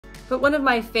But one of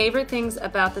my favorite things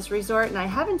about this resort, and I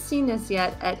haven't seen this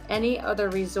yet at any other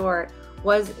resort,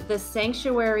 was the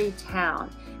Sanctuary Town.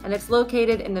 And it's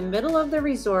located in the middle of the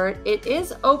resort. It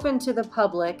is open to the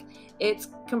public. It's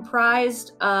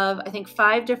comprised of, I think,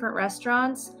 5 different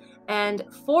restaurants, and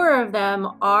 4 of them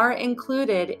are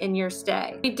included in your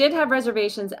stay. We did have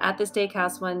reservations at the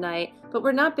steakhouse one night, but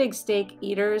we're not big steak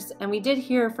eaters, and we did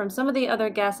hear from some of the other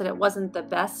guests that it wasn't the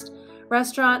best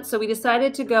restaurant, so we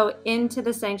decided to go into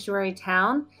the Sanctuary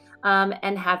Town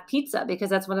and have pizza, because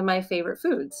that's one of my favorite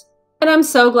foods. And I'm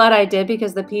so glad I did,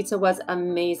 because the pizza was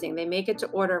amazing. They make it to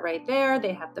order right there.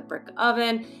 They have the brick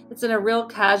oven. It's in a real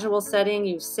casual setting.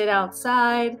 You sit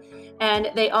outside. And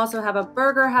they also have a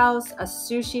burger house, a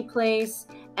sushi place,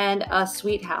 and a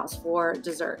sweet house for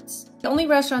desserts. The only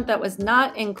restaurant that was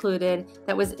not included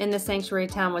that was in the Sanctuary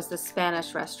Town was the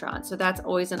Spanish restaurant. So that's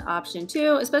always an option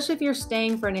too, especially if you're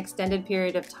staying for an extended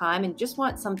period of time and just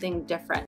want something different.